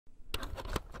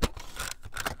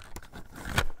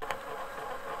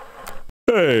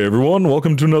Hey everyone,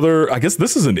 welcome to another, I guess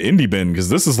this is an indie bin because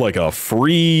this is like a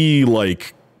free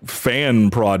like fan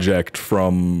project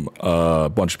from a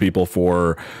bunch of people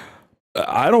for,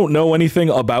 I don't know anything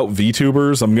about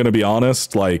VTubers, I'm gonna be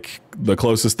honest. Like the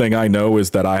closest thing I know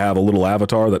is that I have a little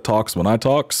avatar that talks when I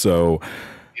talk, so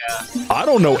yeah. I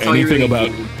don't know anything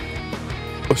about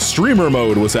streamer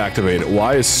mode was activated.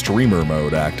 Why is streamer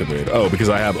mode activated? Oh, because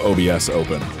I have OBS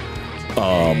open.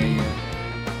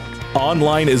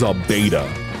 Online is a beta.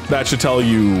 That should tell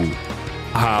you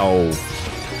how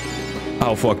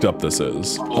fucked up this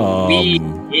is. We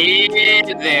in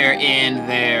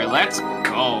there. Let's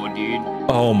go, dude.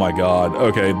 Oh my god.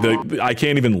 Okay, I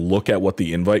can't even look at what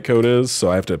the invite code is, so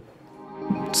I have to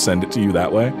send it to you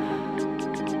that way.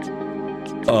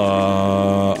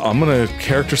 I'm gonna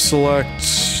character select.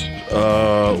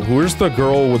 Where's the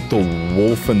girl with the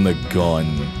wolf and the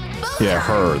gun? Yeah,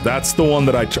 her. That's the one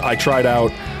that I tried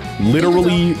out.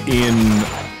 Literally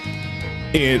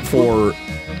in for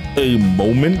a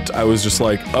moment, I was just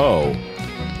like, oh,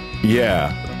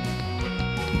 yeah.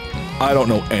 I don't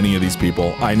know any of these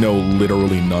people. I know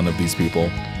literally none of these people.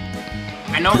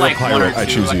 I know like one or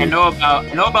two. Like, I know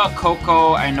about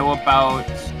Coco. I know about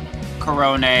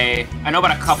Corone. I know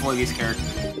about a couple of these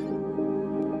characters.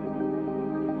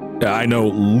 Yeah, I know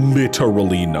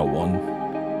literally no one.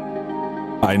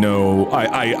 I know,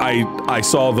 I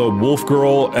saw the wolf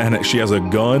girl and she has a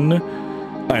gun,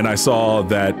 and I saw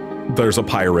that there's a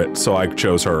pirate, so I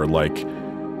chose her. Like,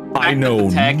 I know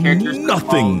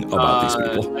nothing about these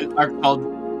people. Are called,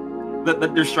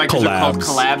 their strikers are called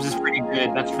collabs. Is pretty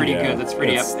good. That's pretty good. That's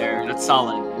pretty up there. That's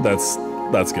solid. That's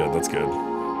good. That's good.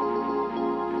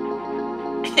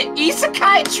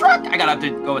 Isekai truck. I gotta have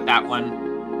to go with that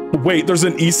one. Wait, there's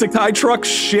an isekai truck?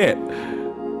 Shit.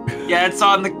 Yeah, it's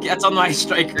on my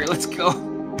striker. Let's go.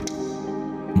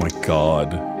 Oh my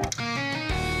god.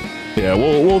 Yeah,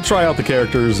 we'll try out the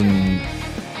characters and.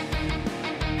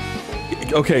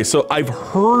 Okay, so I've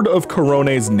heard of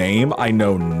Corone's name. I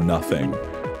know nothing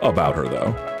about her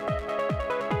though.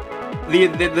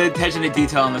 The attention to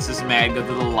detail on this is mad. The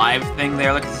little live thing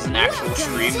there, like this is an actual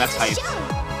stream. That's hype.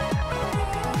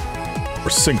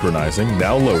 We're synchronizing.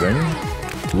 Now loading.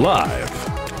 Live.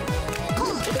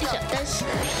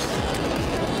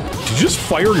 Did you just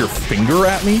fire your finger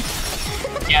at me?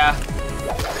 Yeah.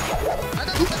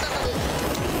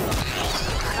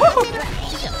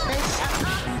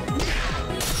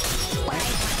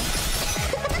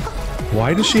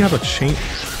 Why does she have a chain?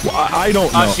 Well, I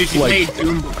don't know. She played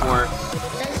Doom before.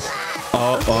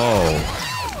 Oh.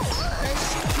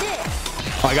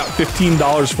 I got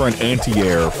 $15 for an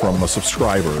anti-air from a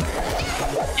subscriber.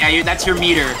 Yeah, that's your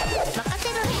meter.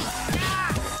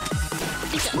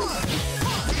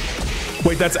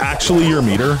 Wait, that's actually your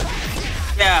meter?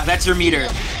 Yeah, that's your meter.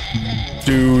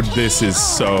 Dude, this is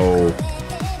so...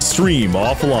 Stream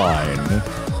offline.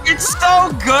 It's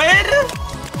so good!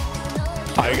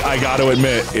 I gotta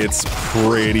admit, it's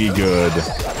pretty good.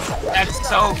 That's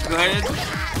so good.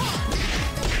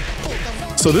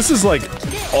 So this is like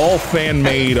all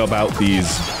fan-made about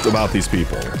these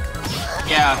people.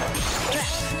 Yeah.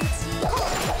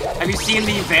 Have you seen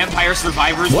the Vampire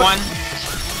Survivors one?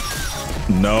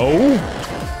 No.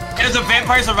 There's a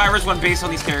Vampire Survivors one based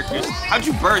on these characters. How'd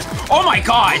you burst? Oh my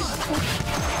god!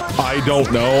 I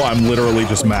don't know. I'm literally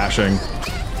just mashing.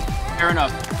 Fair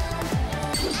enough.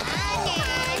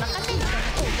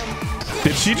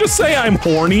 Did she just say I'm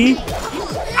horny?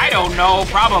 I don't know.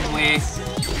 Probably.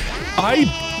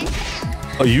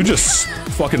 Oh, you just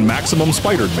fucking maximum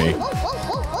spidered me.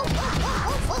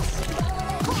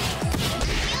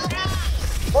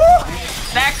 Woo!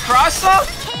 That cross up?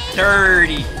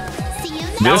 Dirty.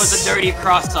 That was a dirty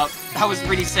cross up. That was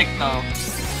pretty sick though.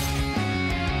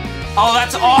 Oh,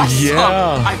 that's awesome!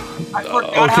 Yeah. I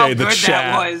forgot how good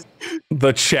that was.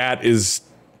 The chat is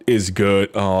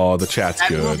good. Oh, the chat's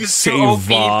good. Save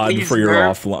VOD for your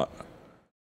offline.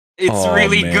 It's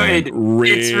really good.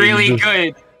 It's really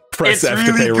good. Press F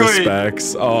to pay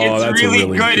respects. Oh, that's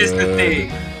really good. Is the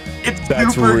thing.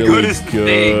 That's really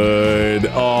good.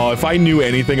 Oh, if I knew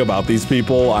anything about these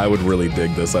people, I would really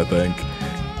dig this, I think.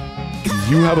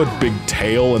 You have a big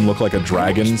tail and look like a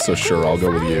dragon, so sure, I'll go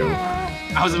with you.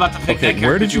 I was about to pick that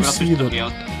character.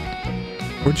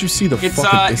 Where'd you see the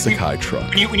fucking isekai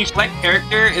truck? When you select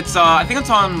character, it's I think it's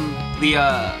on the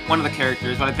one of the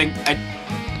characters, but I think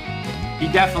he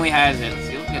definitely has it. Let's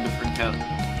see, look at different colors.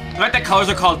 The fact that colors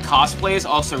are called cosplay is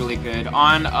also really good.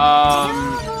 On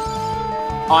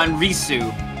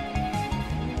Risu,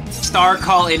 Star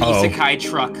Call in Isekai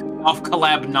Truck off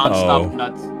collab nonstop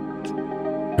nuts.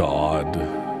 God.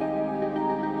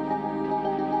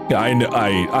 Yeah,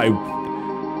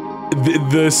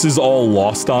 This is all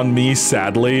lost on me,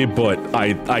 sadly, but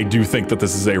I do think that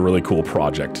this is a really cool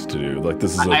project to do. Like,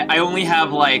 this is I only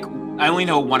have, like, I only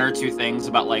know 1 or 2 things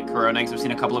about, like, Corona, because I've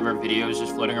seen a couple of her videos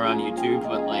just floating around YouTube,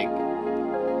 but, like...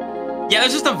 Yeah,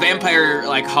 there's just a vampire,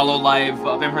 like, Hololive,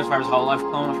 Vampire Survivors Hololive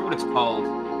clone. I forget what it's called.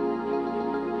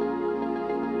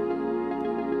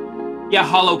 Yeah,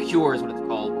 Hollow Cure is what it's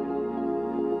called.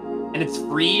 And it's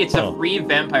free. It's a free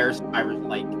Vampire Survivors,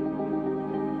 like...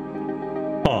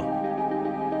 Huh.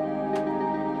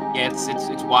 Yeah,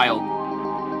 it's wild.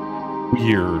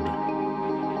 Weird.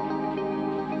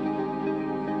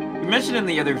 You mentioned in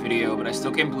the other video, but I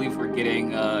still can't believe we're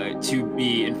getting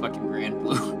 2B in fucking Grand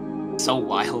Blue. So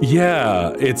wild.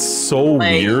 Yeah, it's so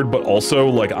weird, but also,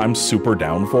 like, I'm super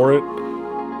down for it.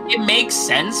 It makes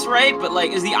sense, right? But,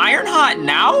 like, is the iron hot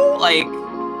now? Like...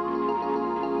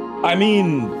 I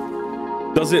mean,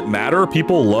 does it matter?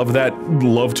 People love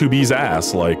 2B's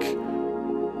ass, like...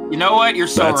 You know what? You're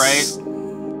so right.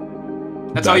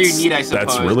 That's all you need, I suppose.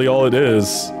 That's really all it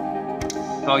is.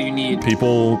 That's all you need.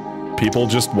 People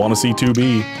just want to see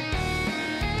 2B.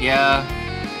 Yeah.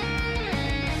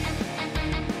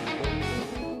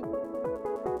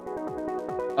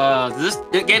 This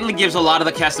definitely gives a lot of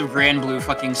the cast of Grand Blue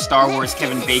fucking Star Wars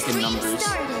Kevin Bacon numbers.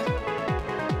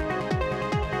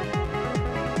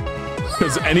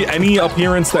 Because any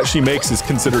appearance that she makes is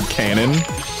considered canon.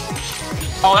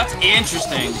 Oh, that's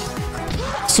interesting.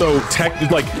 So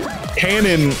like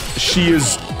canon, she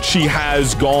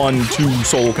has gone to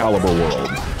Soul Calibur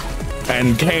World,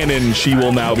 and canon, she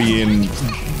will now be in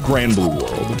Grand Blue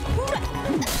World.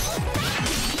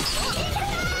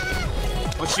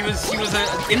 Well, she was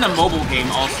in the mobile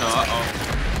game also.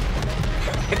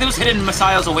 Get those hidden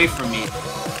missiles away from me.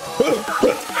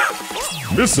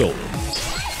 Missile.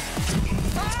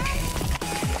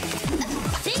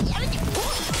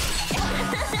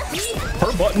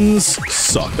 Her buttons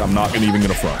suck. I'm not even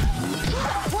gonna front.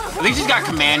 I think she's got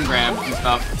command grab and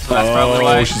stuff, so that's probably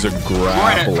why. Oh, she's a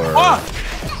grappler. Oh!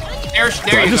 There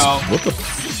you go. What the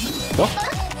fuck?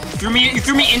 You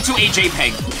threw me into a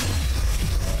JPEG.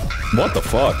 What the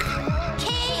fuck?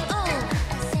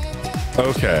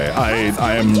 Okay,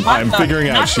 I'm figuring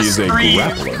out she is a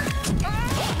grappler.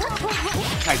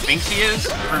 I think she is.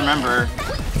 I don't remember.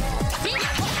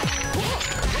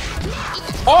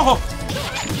 Oh!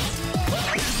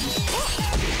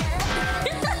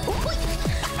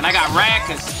 And I got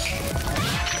Rakus.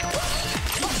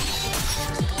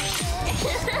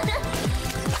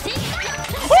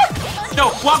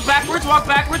 No, walk backwards, walk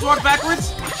backwards, walk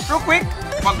backwards. Real quick.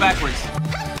 Walk backwards.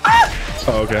 Ah!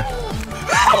 Oh, okay.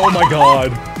 Oh my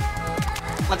god.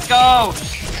 Let's go.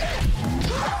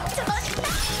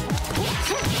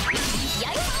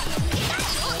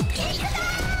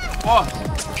 Oh.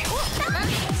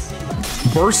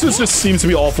 Versus just seems to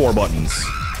be all 4 buttons.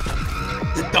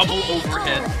 The double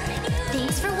overhead.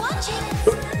 Thanks for watching.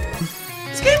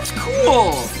 This game's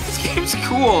cool. This game's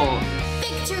cool.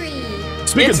 Victory.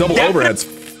 Speaking of double overheads,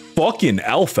 fucking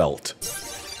Elfelt.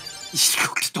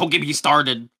 Don't get me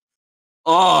started.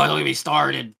 Oh, don't get me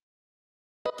started.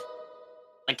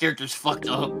 My character's fucked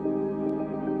up.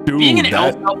 Dude, being an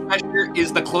Elfelt pressure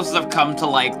is the closest I've come to,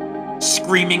 like,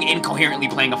 screaming incoherently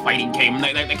playing a fighting game.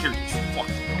 That character's fucked.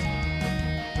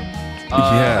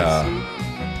 Yeah.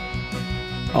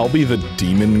 I'll be the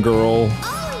demon girl.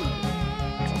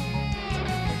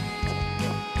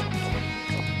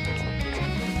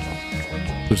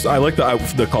 I like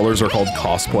the colors are called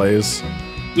cosplays.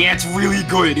 Yeah, it's really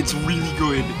good. It's really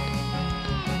good.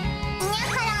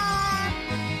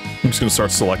 I'm just gonna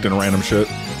start selecting random shit.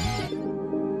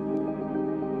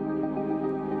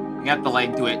 You have to,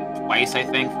 like, do it twice, I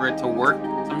think, for it to work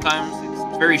sometimes.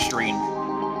 It's very strange.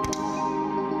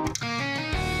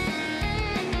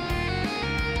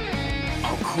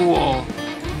 Oh, cool.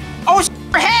 Oh, it's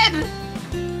her head!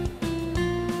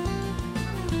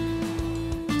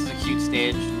 This is a cute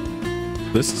stage.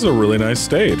 This is a really nice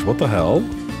stage. What the hell?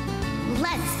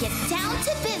 Let's get down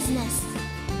to business.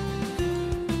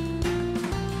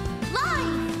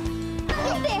 Live.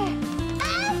 Hey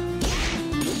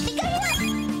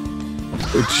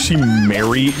there. She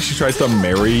tries to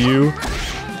marry you?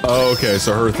 Oh, okay,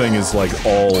 so her thing is like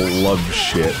all love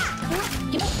shit.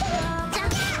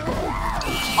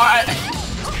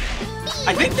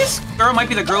 I think this girl might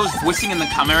be the girl who's voicing in the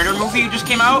Kamen Rider movie that just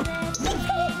came out.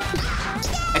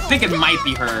 I think it might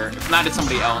be her. If not, it's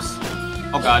somebody else.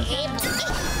 Oh god.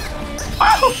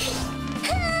 Oh!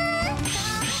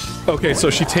 Okay, so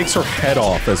she takes her head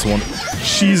off as one.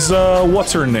 She's,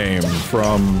 what's her name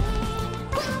from...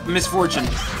 Misfortune.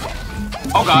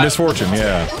 Oh god. Misfortune,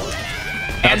 yeah.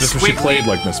 And Just she played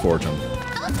like Misfortune.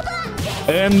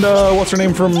 And what's her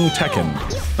name from Tekken?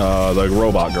 The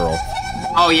robot girl.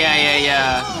 Oh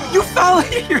yeah. You fell.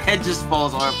 Your head just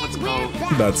falls off. Let's go.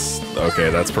 That's okay.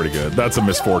 That's pretty good. That's a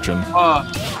misfortune. So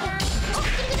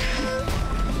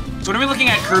what are we looking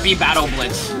at? Kirby Battle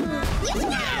Blitz.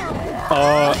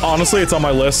 Honestly, it's on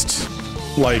my list.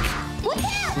 Like,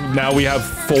 now we have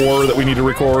 4 that we need to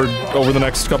record over the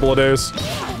next couple of days.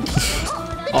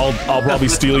 I'll probably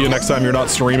steal you next time you're not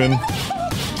streaming,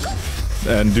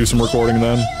 and do some recording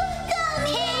then.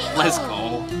 Let's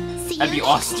go. That'd be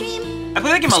awesome. I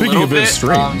play that game Speaking a little of Viv's bit.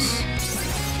 streams,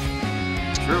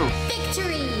 True.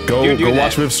 go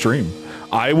watch Viv's stream.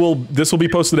 This will be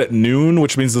posted at noon,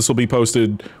 which means this will be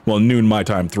posted, well, noon my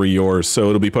time, 3 yours, so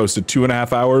it'll be posted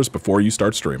 2.5 hours before you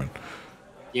start streaming.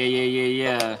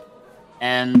 Yeah.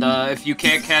 And if you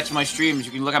can't catch my streams,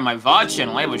 you can look at my VOD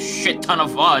channel. I have a shit ton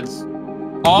of VODs.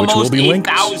 Almost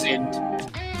 8,000.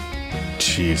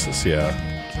 Jesus, yeah.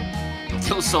 It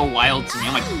feels so wild to me.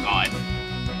 Oh my god.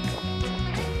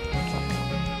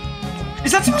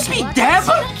 Is that supposed to be Deb?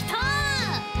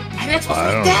 That's supposed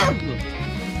to be Deb.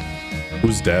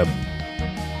 Who's Deb?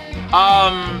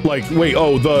 Like, wait,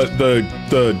 oh,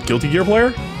 the Guilty Gear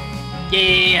player?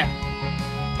 Yeah.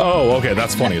 Oh, okay,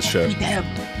 that's funny as shit. Deb.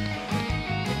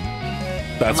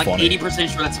 That's I'm like funny. 80%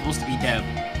 sure that's supposed to be Deb.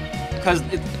 Because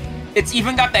it's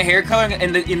even got the hair color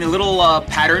and the little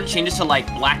pattern changes to like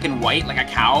black and white, like a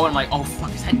cow. I'm like, oh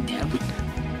fuck, is that Deb?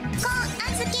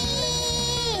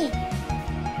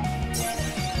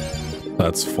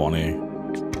 That's funny.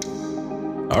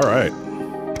 All right.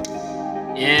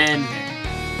 And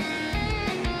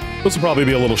this will probably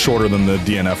be a little shorter than the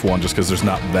DNF one, just because there's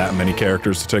not that many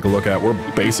characters to take a look at. We're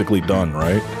basically done,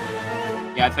 right?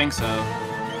 yeah, I think so.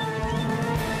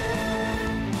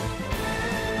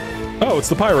 Oh, it's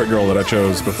the pirate girl that I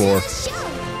chose before.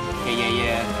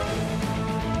 Yeah.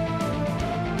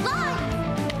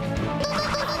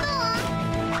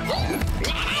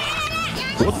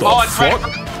 What the Oh, that's right.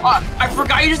 fuck? I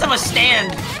forgot you just have a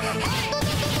stand.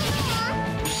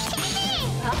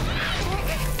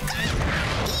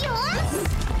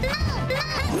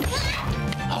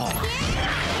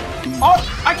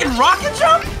 Oh, I can rocket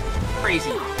jump?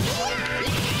 Crazy.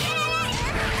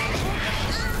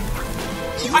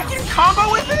 I can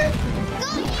combo with it?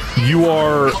 You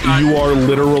are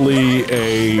literally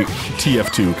a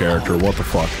TF2 character. What the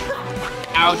fuck?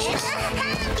 Ouchies.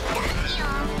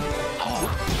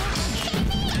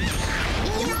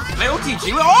 My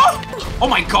OTG? Oh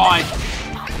my god!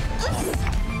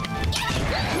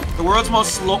 The world's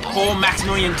most slow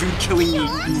Maximilian dude killing me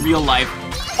in real life.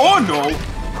 Oh no!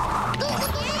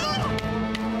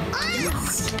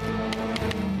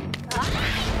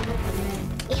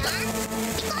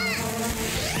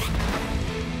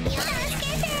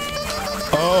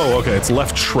 Oh, okay. It's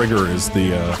left trigger is the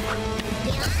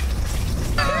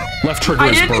left trigger I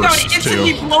is didn't think that would burst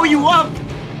instantly too. blow you up!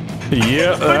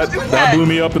 Yeah, that blew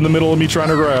me up in the middle of me trying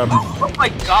to grab. Oh my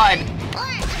god!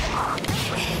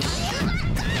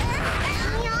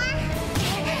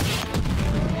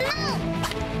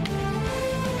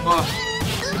 Oh.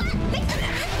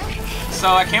 So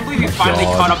I can't believe you finally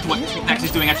God. caught up to what Two Snacks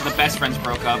is doing after the best friends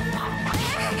broke up.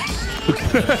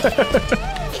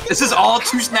 This is all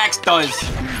Two Snacks does.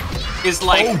 Is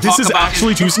like Oh, this talk is about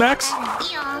actually Two Snacks?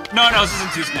 No, this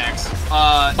isn't Two Snacks.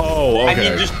 Oh, I okay.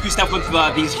 mean just do stuff with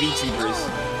these VTubers.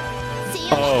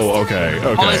 Oh, okay.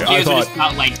 All his Okay. I videos are thought. just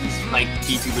about like these like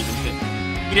VTubers and shit.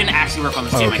 He didn't actually work on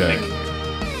the same, Okay. I think.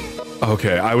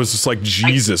 Okay, I was just like,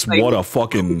 Jesus, like, what a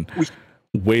fucking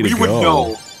way to We go. would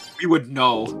know. We would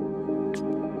know.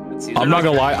 Let's see, I'm not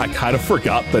gonna lie, I kind of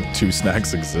forgot that Two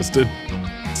Snacks existed.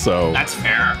 So, That's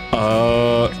fair.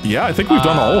 yeah, I think we've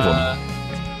done all of them.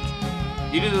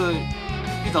 You do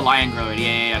the Lion Girl,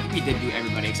 yeah. I think we did do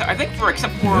everybody except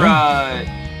for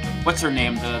what's her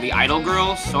name? The idol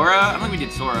girl, Sora. I don't think we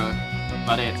did Sora.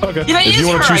 About it. Okay. Yeah, that If is you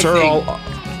want to choose I her, think.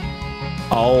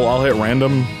 I'll hit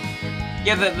random.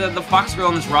 Yeah, the fox girl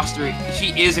in this roster,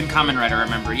 she is in Kamen Rider. I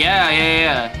remember.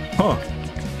 Yeah. Huh.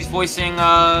 She's voicing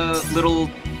little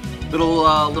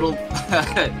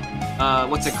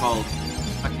what's it called?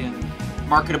 Fucking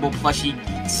marketable plushie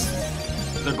geeks.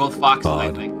 They're both foxes, I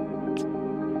God. think.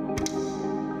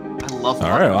 I love. All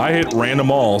right, I hit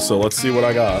random all, so let's see what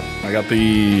I got. I got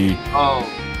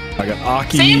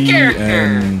Aki Same character.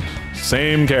 and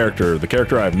same character. The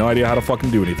character I have no idea how to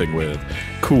fucking do anything with.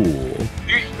 Cool.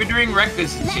 You're doing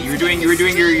reckless and shit. You were doing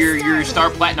your Star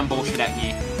Platinum bullshit at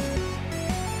me.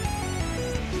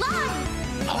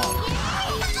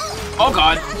 Oh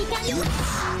god.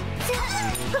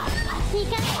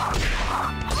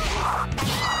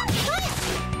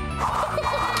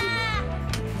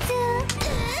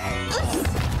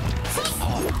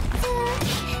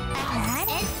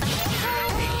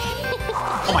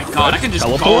 god, I can just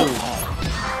Teleport? go.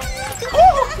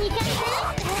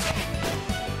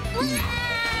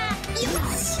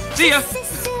 See ya.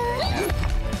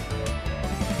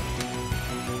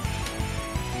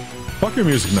 Fuck your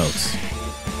music notes.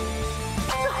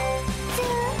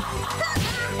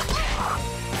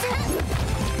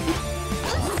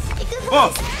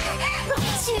 Oh.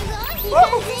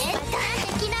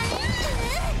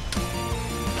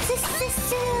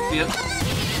 See ya.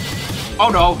 Oh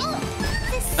no.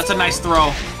 That's a nice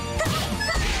throw.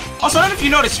 Also, I don't know if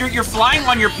you noticed, you're flying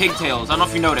on your pigtails. I don't know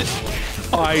if you noticed.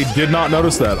 I did not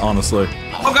notice that, honestly.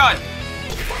 Oh god.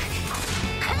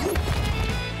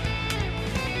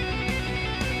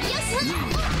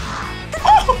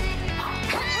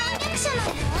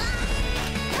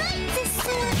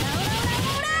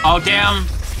 Oh damn!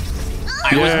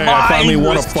 I was mine. I finally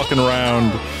won a fucking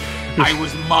round. I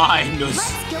was mine.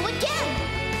 Let's go again.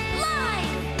 Live.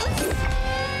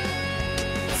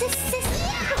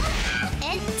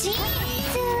 And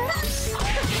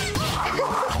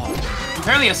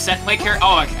Apparently a set play character.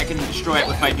 Oh, I can destroy it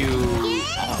if I do.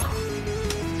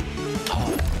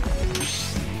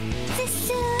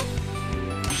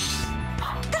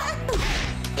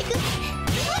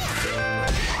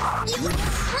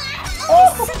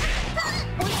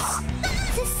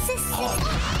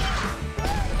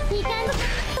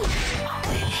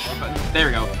 There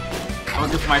we go. I'll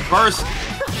go for my burst.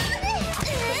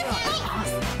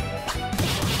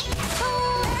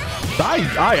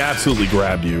 I absolutely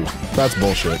grabbed you. That's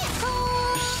bullshit.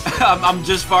 I'm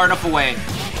just far enough away.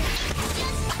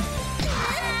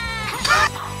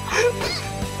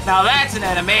 Now that's an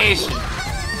animation.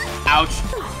 Ouch.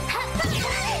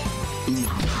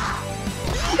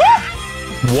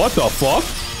 What the fuck?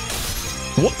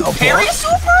 What the Parry fuck?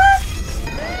 super?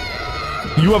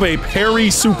 You have a parry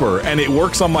super, and it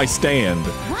works on my stand.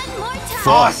 one more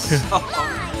time. Fuck.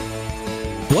 Live.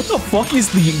 What the fuck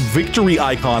is the victory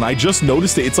icon? I just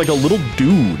noticed it. It's like a little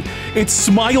dude. It's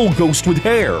Smile Ghost with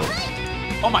hair.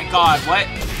 Oh my god, what?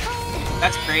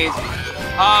 That's crazy.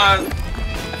 I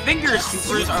think your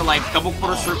supers are like double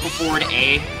quarter circle forward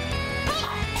A.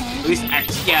 At least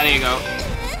X. Yeah, there you go.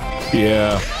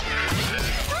 Yeah.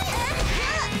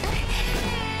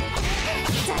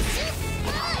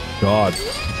 God.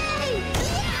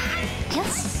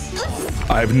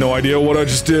 I have no idea what I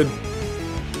just did.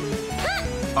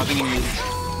 I think you need.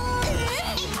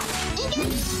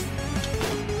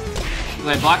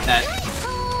 I blocked that.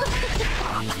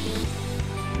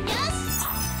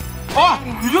 Oh!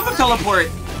 You do have a teleport!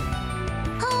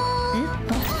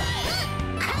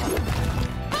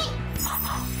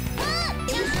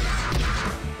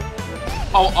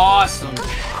 Oh, awesome.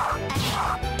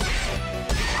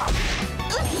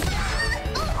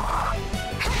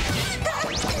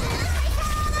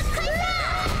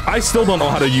 I still don't know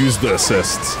how to use the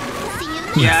assists.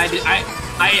 Yeah,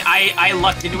 I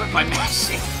lucked into it by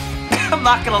mashing. I'm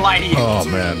not gonna lie to you. Oh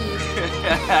man.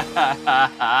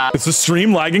 Is the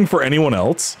stream lagging for anyone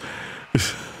else?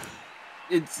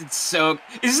 It's so.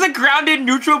 Is this the grounded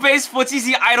neutral based footsies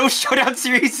the Idol Showdown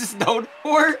series is known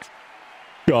for?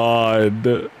 God.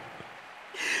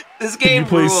 This game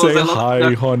Can you please rules. say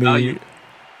hi, honey?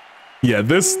 Yeah,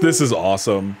 this is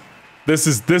awesome. This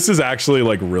is actually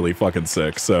like really fucking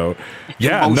sick. So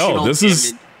yeah, no, this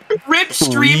is Rip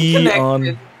stream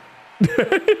connected.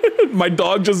 My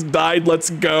dog just died. Let's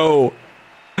go.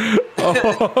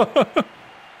 Oh.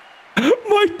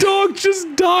 My dog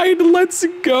just died. Let's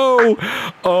go.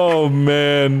 Oh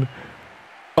man.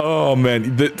 Oh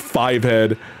man. The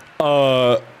 5-head.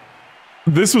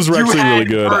 This was actually really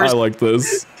good. Burst. I like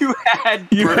this. You had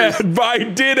burst. I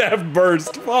did have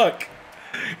burst. Fuck.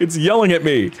 It's yelling at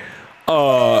me.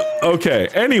 Okay.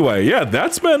 Anyway, yeah,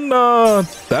 that's been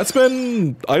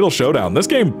Idol Showdown. This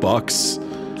game bucks.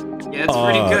 Yeah, it's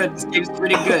pretty good. This game's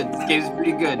pretty good. This game's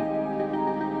pretty good.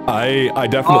 I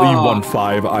definitely won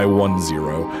 5. I won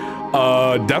 0.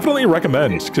 Definitely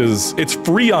recommend because it's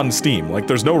free on Steam. Like,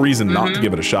 there's no reason not to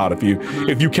give it a shot. If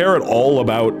you care at all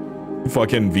about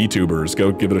fucking VTubers,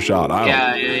 go give it a shot.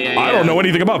 I don't know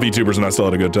anything about VTubers, and I still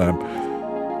had a good time.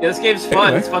 Yeah, this game's fun.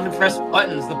 Anyway. It's fun to press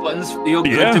buttons. The buttons feel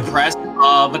good to press.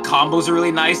 The combos are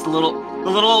really nice. The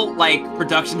little like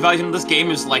production value of this game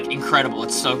is like incredible.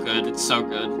 It's so good. It's so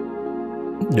good.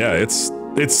 Yeah,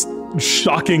 it's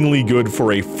shockingly good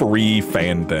for a free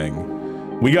fan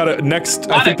thing. We got it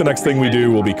next. I think the next thing we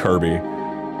do will be Kirby.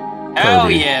 Hell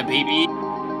yeah, baby.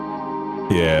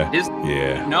 Yeah.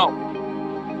 Yeah. No.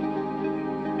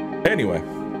 Anyway.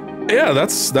 Yeah,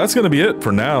 that's gonna be it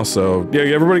for now. So yeah,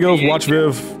 everybody go watch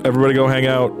Viv. Everybody go hang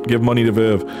out. Give money to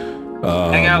Viv.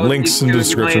 Hang out links in the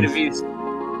description.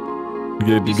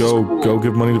 Go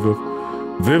give money to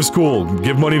Viv. Viv's cool.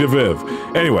 Give money to Viv.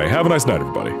 Anyway, have a nice night,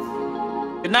 everybody.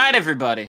 Good night, everybody.